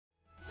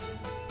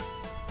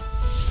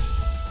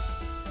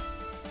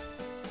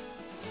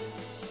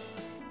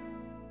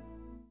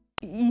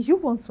You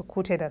once were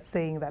quoted as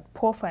saying that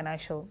poor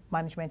financial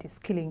management is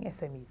killing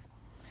SMEs.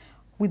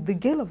 With the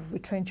gale of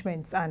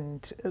retrenchments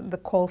and the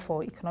call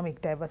for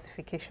economic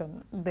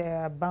diversification,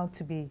 there are bound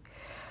to be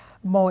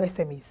more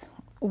SMEs.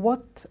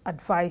 What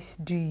advice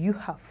do you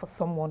have for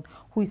someone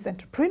who is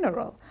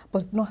entrepreneurial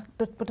but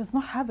does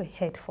not have a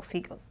head for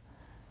figures?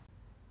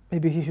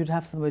 Maybe he should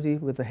have somebody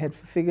with a head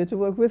for figure to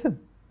work with him.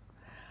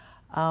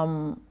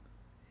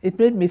 It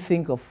made me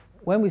think of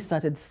when we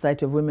started the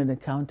Society of Women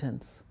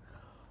Accountants.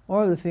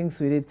 One of the things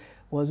we did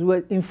was we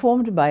were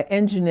informed by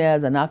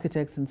engineers and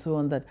architects and so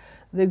on that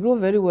they grow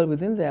very well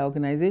within their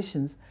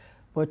organizations,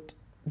 but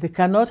they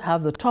cannot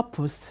have the top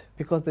post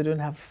because they don't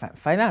have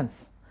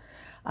finance.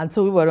 And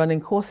so we were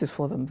running courses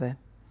for them then.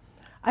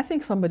 I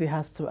think somebody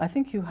has to, I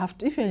think you have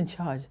to, if you're in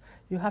charge,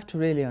 you have to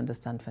really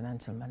understand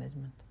financial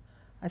management.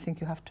 I think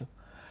you have to.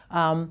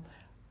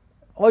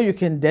 Or you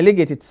can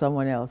delegate it to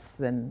someone else,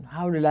 then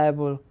how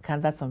reliable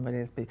can that somebody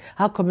else be?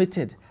 How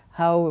committed,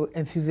 how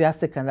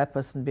enthusiastic can that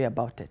person be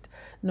about it?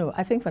 No,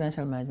 I think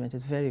financial management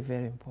is very,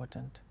 very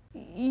important.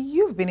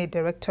 You've been a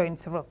director in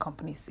several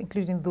companies,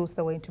 including those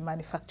that were into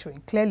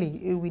manufacturing.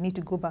 Clearly, we need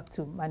to go back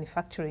to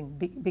manufacturing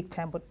big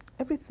time, but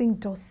everything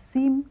does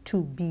seem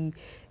to be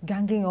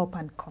ganging up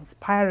and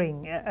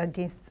conspiring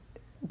against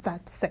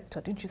that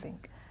sector, don't you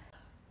think?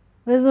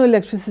 There's no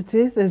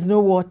electricity, there's no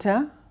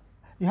water.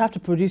 You have to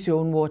produce your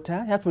own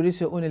water, you have to produce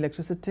your own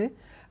electricity,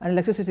 and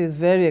electricity is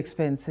very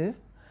expensive.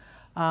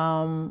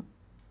 Our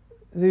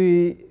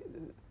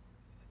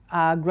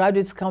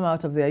graduates come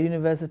out of their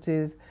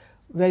universities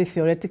very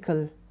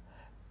theoretical.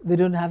 They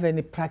don't have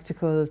any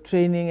practical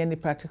training,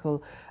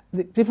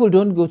 people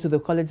don't go to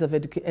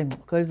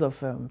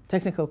the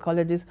technical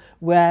colleges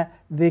where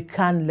they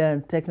can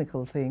learn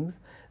technical things.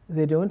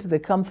 They don't. They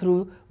come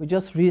through with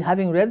just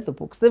having read the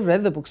books. They've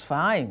read the books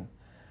fine,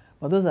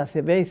 but those are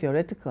very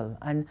theoretical.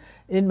 And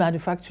in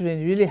manufacturing,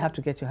 you really have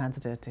to get your hands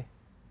dirty.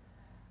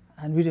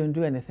 And we don't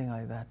do anything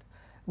like that.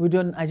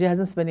 Nigeria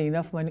hasn't spending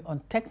enough money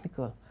on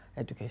technical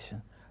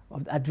education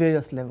at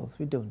various levels.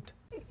 We don't.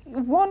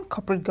 One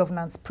corporate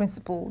governance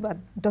principle that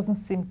doesn't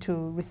seem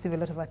to receive a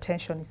lot of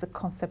attention is the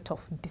concept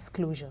of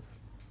disclosures.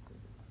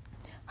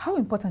 How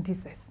important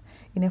is this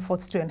in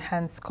efforts to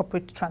enhance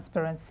corporate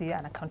transparency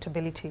and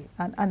accountability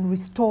and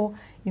restore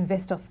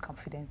investors'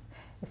 confidence,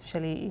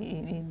 especially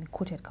in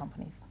quoted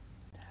companies?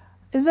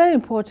 It's very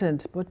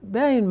important, but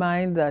bear in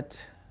mind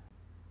that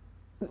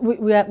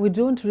we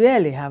don't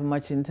really have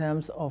much in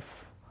terms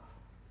of,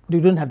 we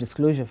don't have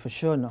disclosure for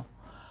sure, no.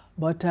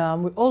 But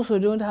we also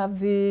don't have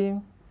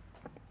the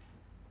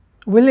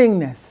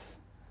willingness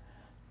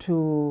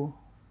to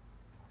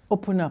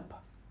open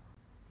up.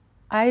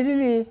 I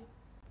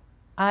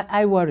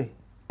worry.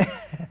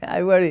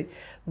 I worry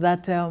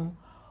that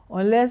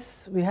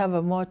unless we have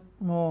a much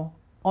more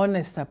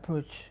honest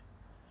approach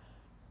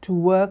to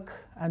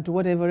work and to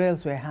whatever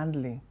else we're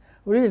handling,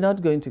 we're really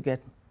not going to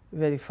get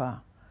very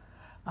far.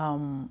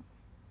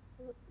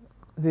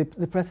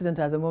 The president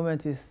at the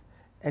moment is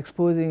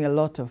exposing a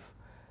lot of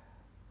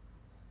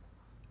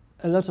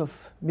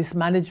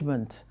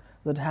mismanagement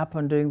that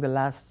happened during the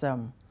last,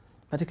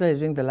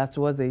 particularly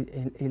towards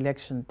the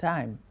election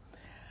time.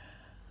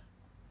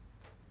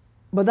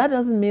 But that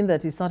doesn't mean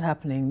that it's not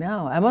happening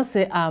now. I must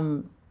say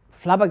I'm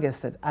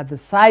flabbergasted at the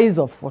size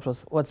of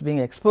what's being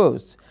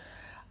exposed.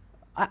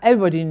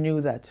 Everybody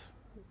knew that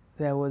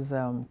there was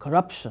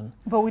corruption.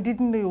 But we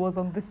didn't know it was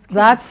on this scale.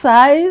 That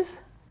size?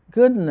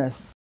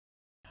 Goodness.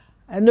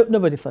 And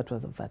nobody thought it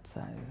was of that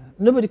size.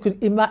 Nobody could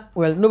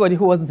nobody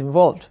who wasn't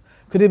involved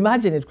could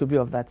imagine it could be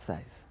of that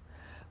size.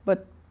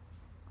 But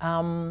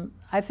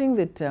I think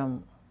that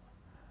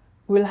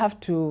we'll have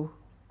to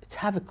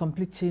have a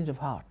complete change of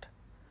heart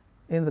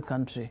in the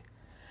country.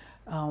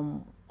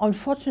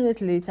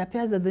 Unfortunately, it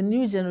appears that the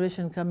new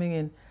generation coming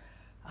in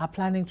are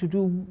planning to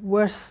do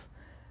worse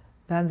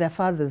than their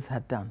fathers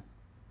had done.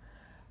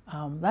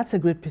 That's a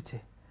great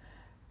pity.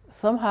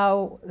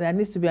 Somehow there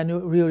needs to be a new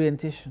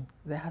reorientation.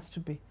 There has to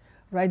be,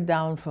 right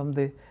down from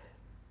the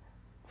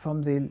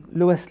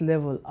lowest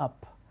level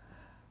up.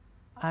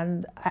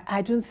 And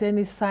I don't see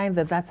any sign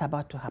that that's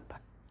about to happen.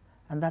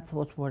 And that's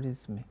what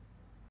worries me.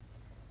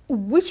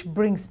 Which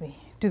brings me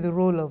to the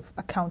role of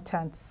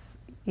accountants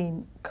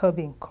in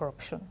curbing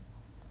corruption.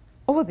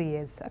 Over the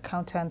years,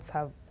 accountants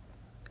have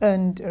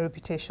earned a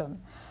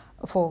reputation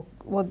for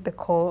what they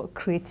call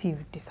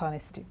creative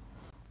dishonesty.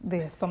 They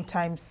are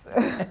sometimes,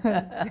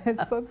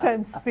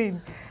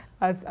 seen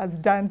as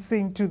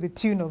dancing to the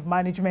tune of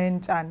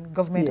management and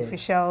government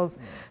officials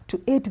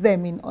to aid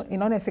them in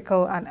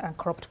unethical and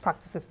corrupt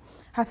practices.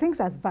 Are things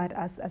as bad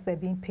as they're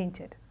being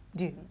painted,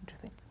 do you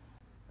think?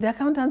 The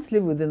accountants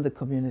live within the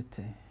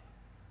community,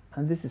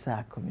 and this is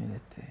our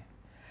community.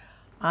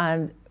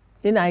 And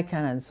in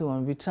ICANN and so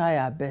on, we try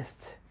our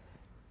best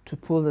to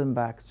pull them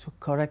back, to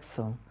correct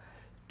them,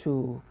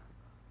 to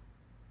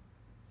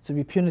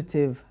be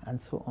punitive,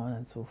 and so on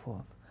and so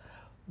forth.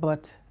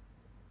 But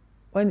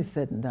when it's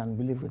said and done,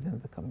 we live within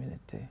the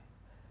community.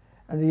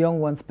 And the young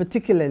ones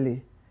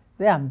particularly,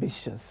 they're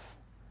ambitious.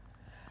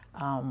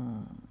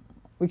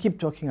 We keep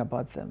talking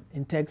about them.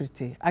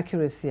 Integrity,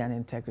 accuracy and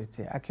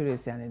integrity,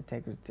 accuracy and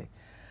integrity.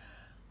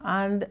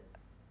 And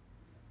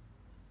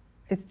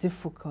it's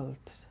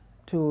difficult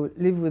to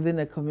live within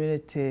a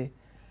community,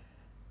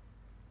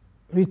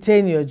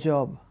 retain your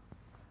job,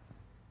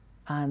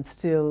 and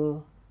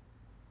still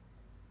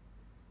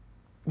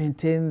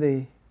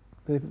maintain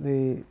what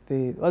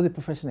the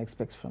profession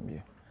expects from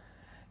you.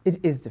 It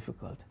is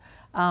difficult.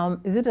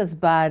 Is it as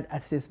bad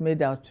as it's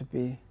made out to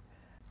be?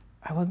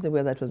 I wasn't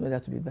aware that it was made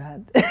out to be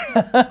bad.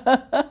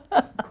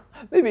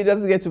 Maybe it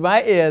doesn't get to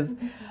my ears.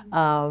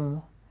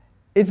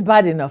 It's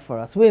bad enough for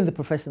us. We in the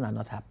profession are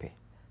not happy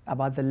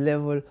about the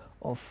level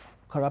of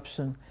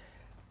corruption,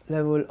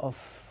 level of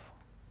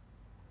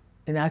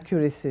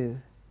inaccuracies.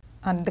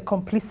 And the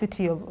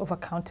complicity of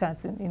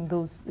accountants in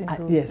those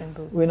Yes,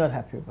 things. We're not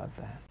happy about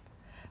that.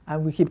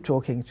 And we keep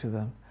talking to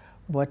them.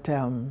 But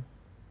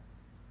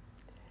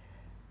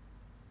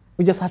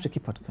we just have to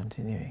keep on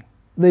continuing.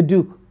 They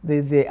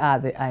are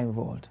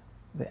involved.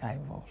 They are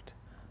involved.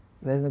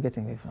 There's no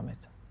getting away from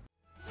it.